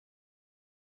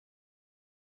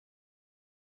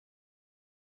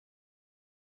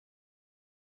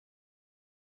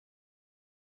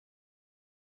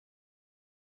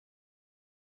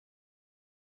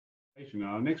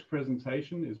Our next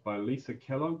presentation is by Lisa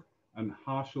Kellogg and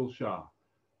Harshil Shah,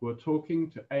 who are talking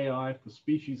to AI for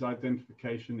species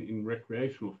identification in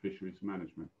recreational fisheries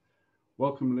management.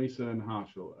 Welcome, Lisa and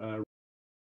Harshil.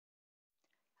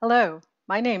 Hello,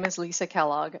 my name is Lisa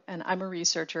Kellogg, and I'm a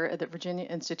researcher at the Virginia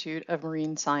Institute of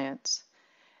Marine Science.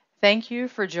 Thank you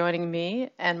for joining me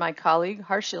and my colleague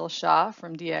Harshil Shah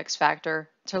from DX Factor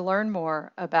to learn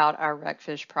more about our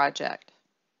RecFish project.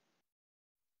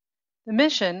 The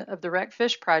mission of the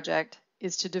RecFish project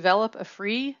is to develop a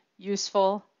free,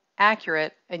 useful,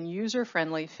 accurate, and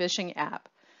user-friendly fishing app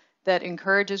that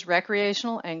encourages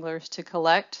recreational anglers to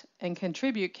collect and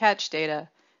contribute catch data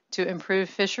to improve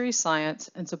fisheries science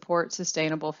and support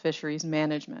sustainable fisheries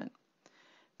management.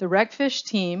 The RecFish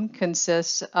team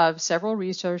consists of several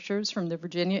researchers from the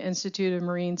Virginia Institute of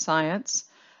Marine Science,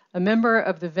 a member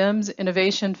of the VIMS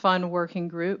Innovation Fund Working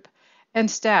Group, and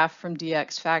staff from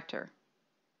DX Factor.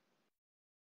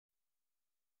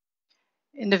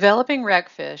 In developing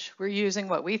RecFish, we're using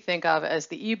what we think of as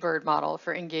the eBird model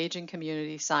for engaging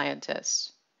community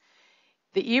scientists.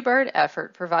 The eBird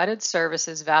effort provided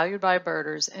services valued by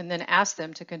birders and then asked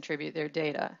them to contribute their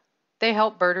data. They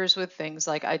help birders with things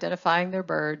like identifying their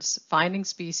birds, finding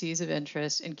species of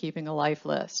interest, and keeping a life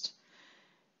list.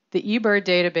 The eBird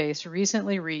database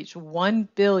recently reached 1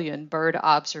 billion bird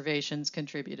observations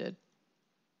contributed.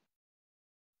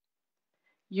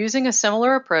 Using a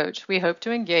similar approach, we hope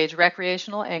to engage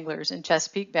recreational anglers in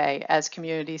Chesapeake Bay as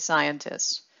community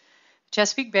scientists.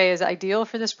 Chesapeake Bay is ideal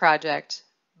for this project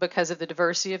because of the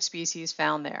diversity of species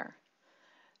found there.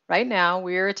 Right now,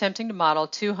 we are attempting to model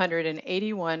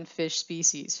 281 fish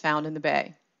species found in the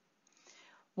bay.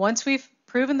 Once we've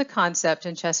proven the concept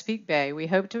in Chesapeake Bay, we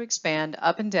hope to expand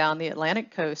up and down the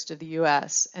Atlantic coast of the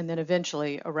U.S. and then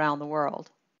eventually around the world.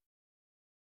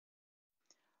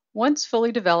 Once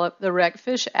fully developed, the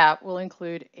RecFish app will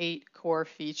include 8 core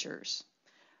features.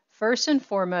 First and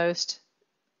foremost,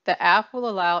 the app will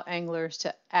allow anglers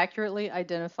to accurately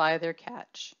identify their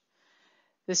catch.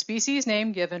 The species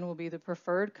name given will be the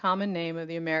preferred common name of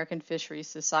the American Fisheries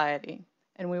Society,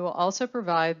 and we will also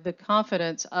provide the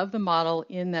confidence of the model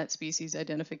in that species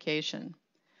identification.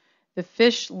 The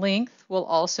fish length will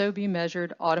also be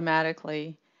measured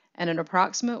automatically, and an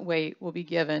approximate weight will be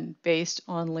given based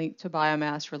on length to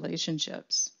biomass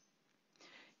relationships.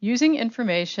 Using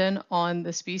information on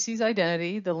the species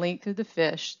identity, the length of the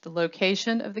fish, the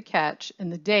location of the catch,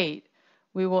 and the date,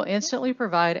 we will instantly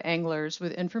provide anglers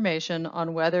with information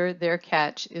on whether their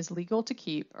catch is legal to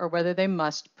keep or whether they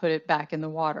must put it back in the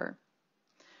water.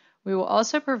 We will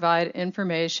also provide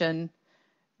information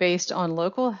based on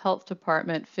local health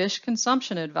department fish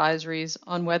consumption advisories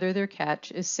on whether their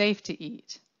catch is safe to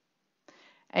eat.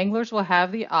 Anglers will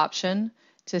have the option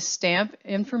to stamp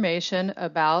information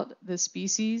about the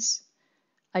species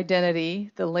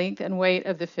identity, the length and weight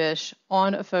of the fish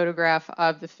on a photograph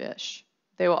of the fish.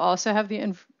 They will also have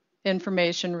the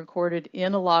information recorded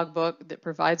in a logbook that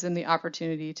provides them the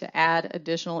opportunity to add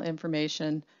additional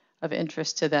information of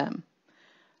interest to them.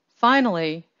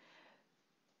 Finally,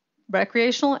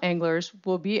 recreational anglers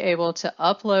will be able to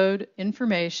upload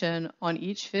information on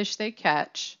each fish they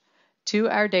catch to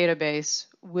our database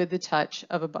with the touch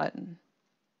of a button.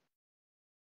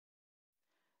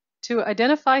 To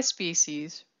identify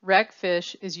species,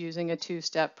 RecFish is using a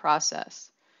 2-step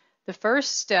process. The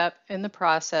first step in the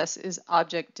process is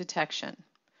object detection.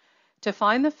 To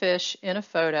find the fish in a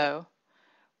photo,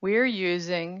 we are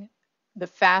using the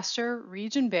faster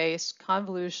region-based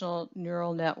convolutional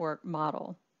neural network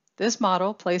model. This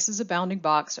model places a bounding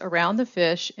box around the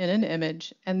fish in an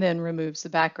image and then removes the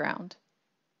background.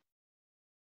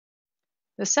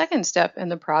 The second step in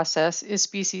the process is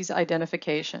species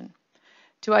identification.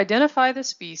 To identify the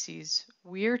species,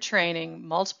 we are training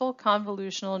multiple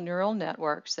convolutional neural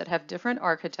networks that have different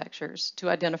architectures to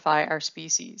identify our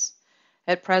species.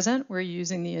 At present, we're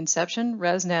using the Inception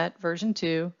ResNet version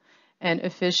 2 and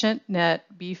EfficientNet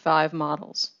B5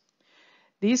 models.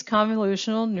 These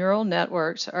convolutional neural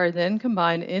networks are then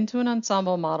combined into an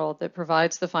ensemble model that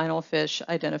provides the final fish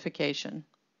identification.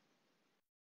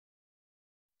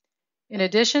 In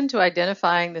addition to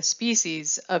identifying the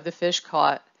species of the fish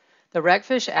caught, the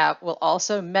RecFish app will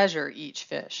also measure each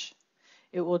fish.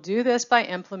 It will do this by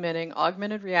implementing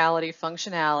augmented reality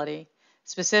functionality,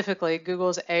 specifically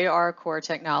Google's AR core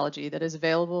technology that is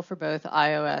available for both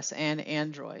iOS and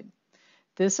Android.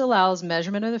 This allows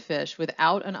measurement of the fish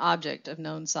without an object of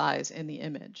known size in the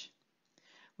image.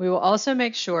 We will also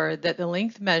make sure that the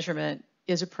length measurement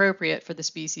is appropriate for the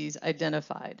species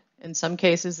identified. In some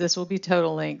cases, this will be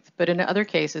total length, but in other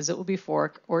cases, it will be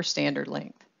fork or standard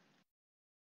length.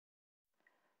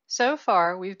 So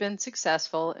far, we've been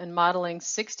successful in modeling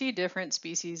 60 different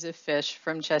species of fish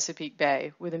from Chesapeake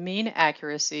Bay with a mean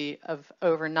accuracy of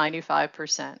over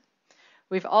 95%.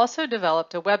 We've also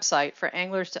developed a website for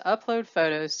anglers to upload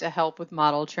photos to help with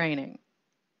model training.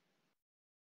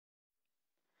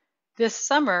 This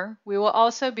summer, we will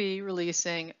also be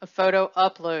releasing a photo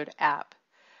upload app.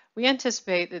 We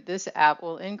anticipate that this app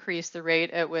will increase the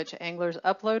rate at which anglers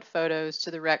upload photos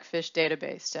to the RecFish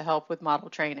database to help with model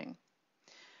training.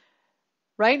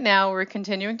 Right now, we're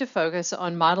continuing to focus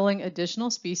on modeling additional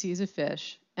species of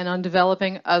fish and on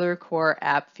developing other core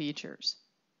app features.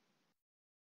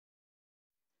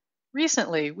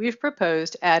 Recently, we've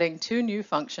proposed adding 2 new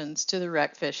functions to the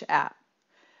RecFish app.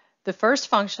 The first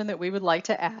function that we would like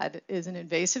to add is an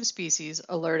invasive species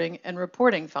alerting and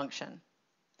reporting function.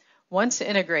 Once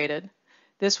integrated,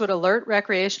 this would alert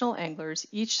recreational anglers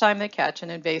each time they catch an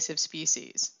invasive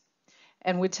species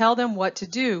and would tell them what to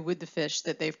do with the fish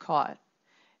that they've caught.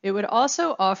 It would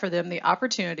also offer them the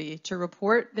opportunity to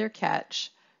report their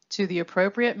catch to the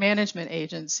appropriate management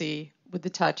agency with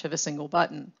the touch of a single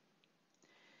button.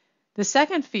 The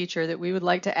second feature that we would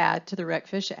like to add to the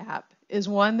RecFish app is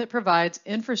one that provides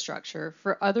infrastructure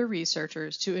for other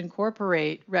researchers to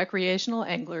incorporate recreational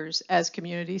anglers as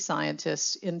community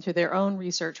scientists into their own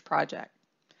research project.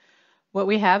 What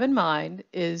we have in mind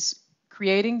is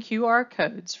creating QR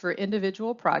codes for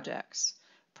individual projects,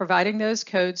 providing those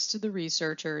codes to the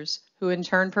researchers who in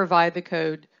turn provide the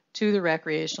code to the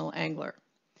recreational angler.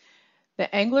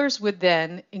 The anglers would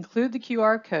then include the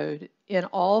QR code in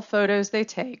all photos they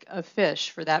take of fish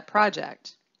for that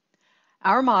project.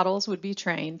 Our models would be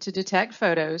trained to detect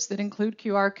photos that include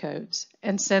QR codes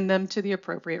and send them to the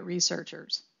appropriate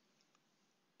researchers.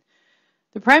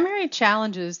 The primary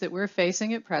challenges that we're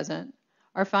facing at present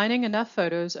are finding enough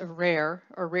photos of rare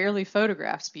or rarely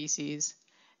photographed species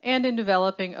and in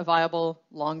developing a viable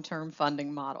long-term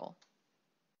funding model.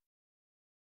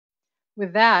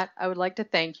 With that, I would like to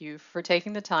thank you for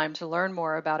taking the time to learn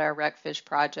more about our RecFish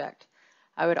project.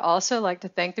 I would also like to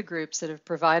thank the groups that have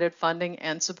provided funding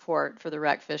and support for the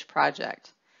RecFish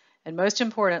project. And most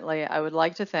importantly, I would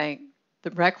like to thank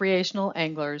the recreational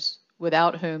anglers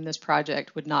without whom this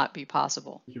project would not be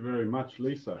possible. Thank you very much,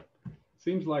 Lisa.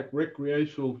 Seems like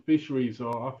recreational fisheries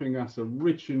are offering us a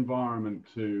rich environment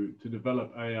to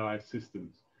develop AI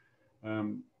systems.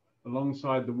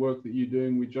 Alongside the work that you're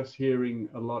doing, we're just hearing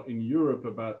a lot in Europe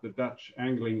about the Dutch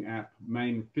angling app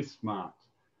Main Vismart,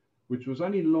 which was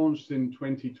only launched in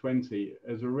 2020,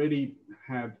 has already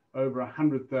had over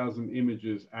 100,000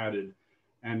 images added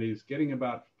and is getting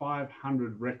about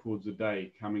 500 records a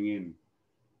day coming in.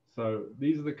 So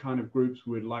these are the kind of groups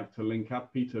we'd like to link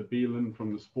up. Peter Beelen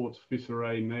from the Sports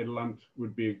Fisheries Nederland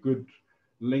would be a good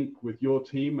link with your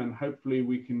team, and hopefully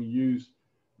we can use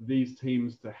these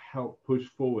teams to help push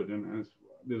forward. And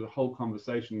there's a whole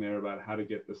conversation there about how to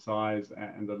get the size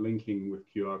and the linking with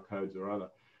QR codes or other.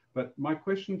 But my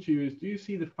question to you is, do you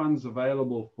see the funds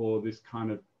available for this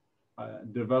kind of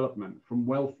development from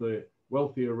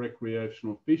wealthier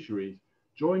recreational fisheries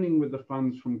joining with the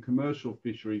funds from commercial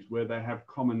fisheries where they have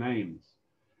common aims?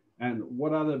 And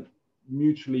what other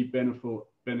mutually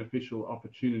beneficial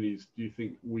opportunities do you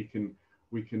think we can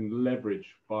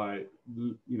leverage by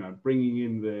bringing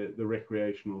in the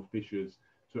recreational fishers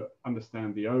to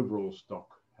understand the overall stock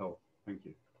health? Thank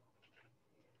you.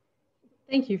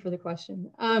 Thank you for the question.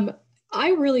 I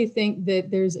really think that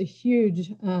there's a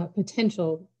huge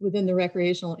potential within the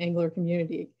recreational angler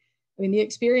community. I mean, the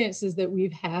experiences that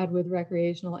we've had with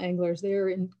recreational anglers, they're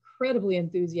incredibly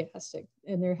enthusiastic,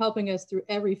 and they're helping us through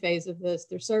every phase of this.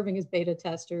 They're serving as beta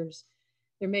testers.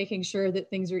 They're making sure that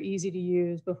things are easy to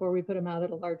use before we put them out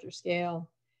at a larger scale.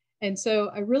 And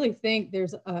so I really think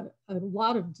there's a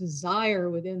lot of desire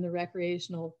within the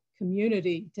recreational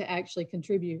community to actually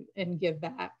contribute and give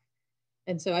back.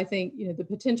 And so I think, the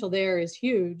potential there is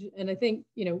huge. And I think,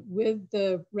 with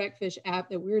the RecFish app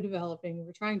that we're developing,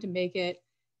 we're trying to make it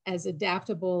as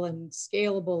adaptable and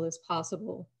scalable as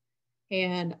possible.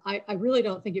 And I really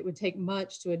don't think it would take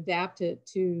much to adapt it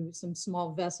to some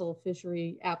small vessel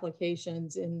fishery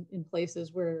applications in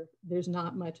places where there's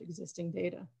not much existing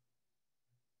data.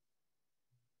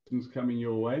 Coming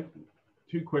your way.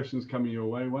 2 questions coming your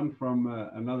way. One from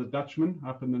another Dutchman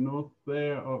up in the north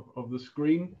there of the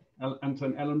screen,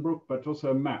 Anton Ellenbroek, but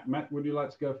also Matt. Matt, would you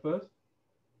like to go first?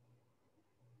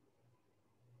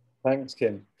 Thanks,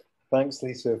 Kim. Thanks,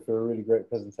 Lisa, for a really great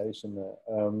presentation there.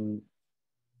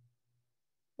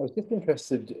 I was just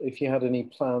interested if you had any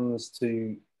plans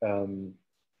to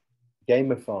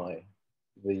gamify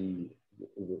the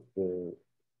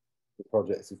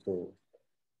projects at all.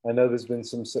 I know there's been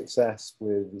some success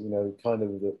with, kind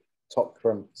of the top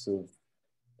crunks of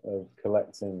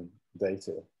collecting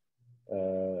data,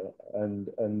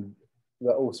 and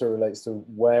that also relates to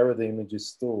where are the images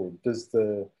stored. Does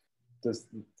the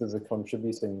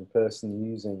contributing person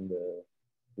using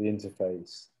the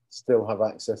interface still have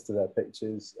access to their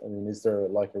pictures? I mean, is there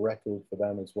like a record for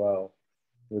them as well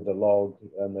with the log,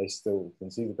 and they still can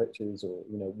see the pictures? Or,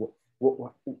 you know,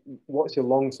 what's your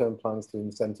long-term plans to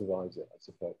incentivize it, I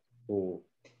suppose, for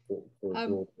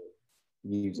broad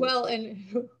users? Well, and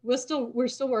we're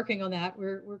still working on that.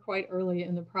 We're quite early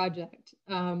in the project.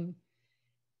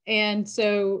 And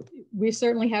so we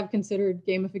certainly have considered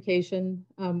gamification.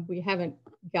 We haven't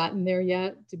gotten there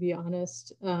yet, to be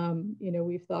honest. You know,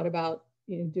 we've thought about,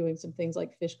 you know, doing some things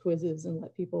like fish quizzes and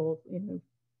let people, you know,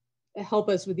 help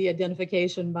us with the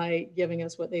identification by giving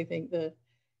us what they think the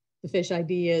fish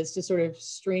ID is, to sort of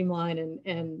streamline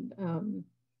and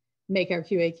make our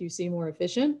QA/QC more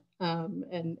efficient,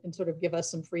 and sort of give us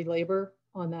some free labor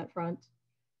on that front.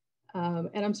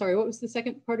 And I'm sorry, what was the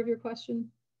second part of your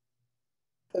question?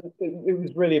 It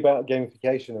was really about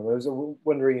gamification. I was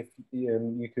wondering if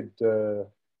you could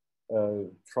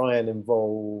try and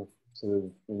involve sort of,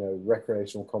 you know,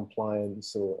 recreational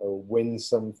compliance, or win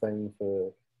something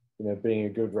for, you know, being a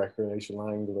good recreational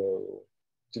angler. Or,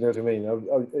 do you know what I mean?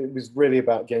 It was really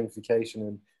about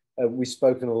gamification, and we've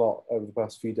spoken a lot over the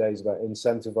past few days about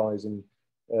incentivizing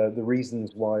the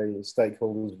reasons why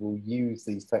stakeholders will use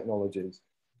these technologies.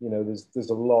 You know, there's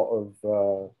a lot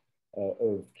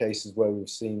of cases where we've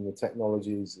seen the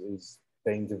technology is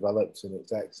being developed and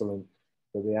it's excellent,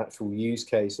 but the actual use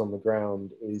case on the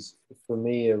ground is, for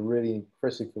me, a really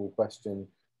critical question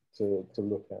to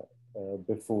look at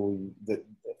before you,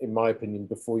 in my opinion,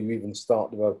 before you even start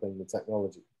developing the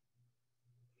technology.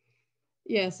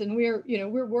 Yes, and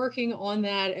we're working on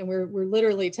that, and we're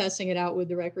literally testing it out with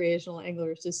the recreational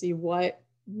anglers to see what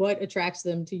attracts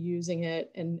them to using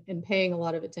it, and paying a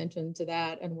lot of attention to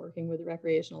that, and working with the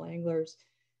recreational anglers.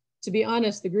 To be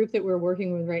honest, the group that we're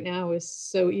working with right now is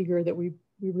so eager that we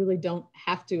really don't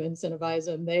have to incentivize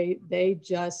them. They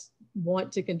just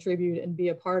want to contribute and be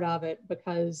a part of it,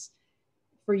 because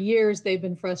for years they've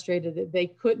been frustrated that they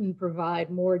couldn't provide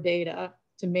more data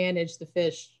to manage the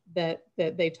fish that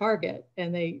they target.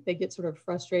 And they get sort of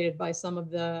frustrated by some of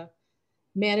the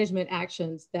management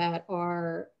actions that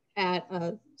are at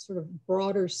a sort of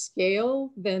broader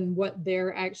scale than what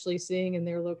they're actually seeing in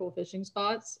their local fishing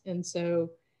spots. And so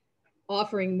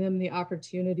offering them the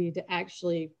opportunity to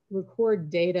actually record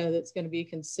data that's going to be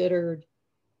considered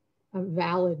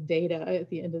valid data at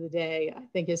the end of the day, I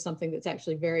think is something that's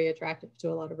actually very attractive to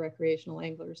a lot of recreational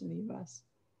anglers in the US.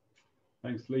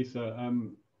 Thanks, Lisa.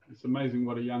 It's amazing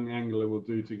what a young angler will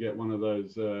do to get one of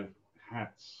those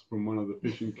hats from one of the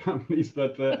fishing companies.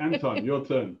 But Anton, your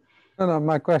turn. No,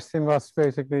 my question was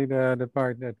basically the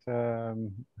part that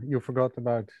you forgot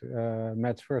about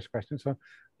Matt's first question. So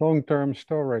long-term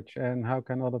storage, and how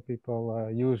can other people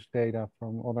use data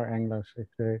from other anglers if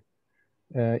they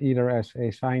either as a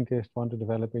scientist want to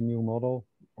develop a new model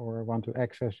or want to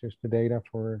access just the data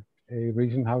for a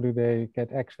reason? How do they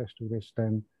get access to this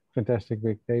then fantastic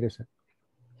big data set?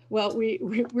 Well,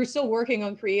 we're still working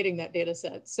on creating that data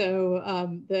set. So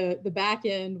the back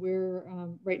end, we're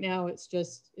right now it's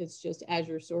just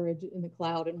Azure storage in the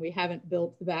cloud, and we haven't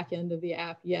built the back end of the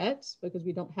app yet because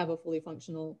we don't have a fully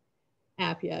functional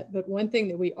app yet. But one thing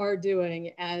that we are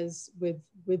doing, as with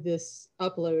this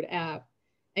upload app,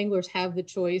 anglers have the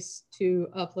choice to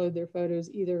upload their photos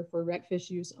either for RecFish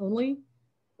use only,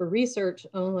 for research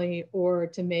only, or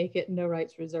to make it no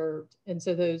rights reserved. And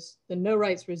so the no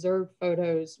rights reserved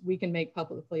photos we can make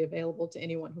publicly available to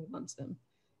anyone who wants them.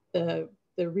 The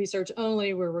research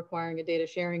only, we're requiring a data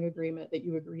sharing agreement that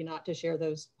you agree not to share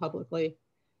those publicly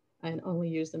and only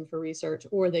use them for research,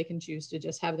 or they can choose to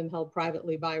just have them held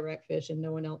privately by RecFish and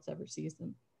no one else ever sees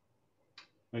them.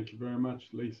 Thank you very much,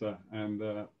 Lisa. And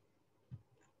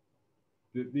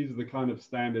these are the kind of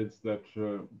standards that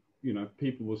you know,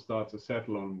 people will start to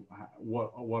settle on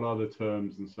what are the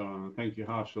terms and so on. And thank you,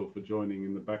 Harshal, for joining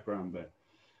in the background there.